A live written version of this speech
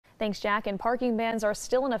Thanks, Jack. And parking bans are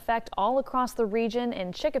still in effect all across the region.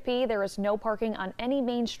 In Chicopee, there is no parking on any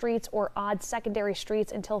main streets or odd secondary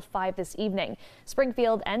streets until 5 this evening.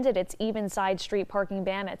 Springfield ended its even side street parking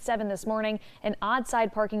ban at 7 this morning. An odd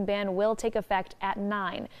side parking ban will take effect at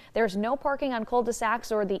 9. There's no parking on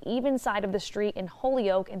cul-de-sacs or the even side of the street in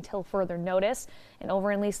Holyoke until further notice. And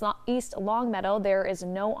over in East Longmeadow, there is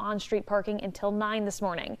no on-street parking until 9 this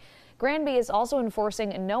morning. Granby is also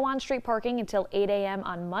enforcing no on-street parking until 8 a.m.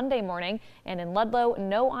 on Monday morning, and in Ludlow,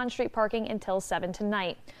 no on-street parking until 7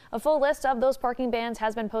 tonight. A full list of those parking bans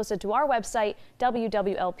has been posted to our website,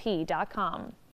 wwlp.com.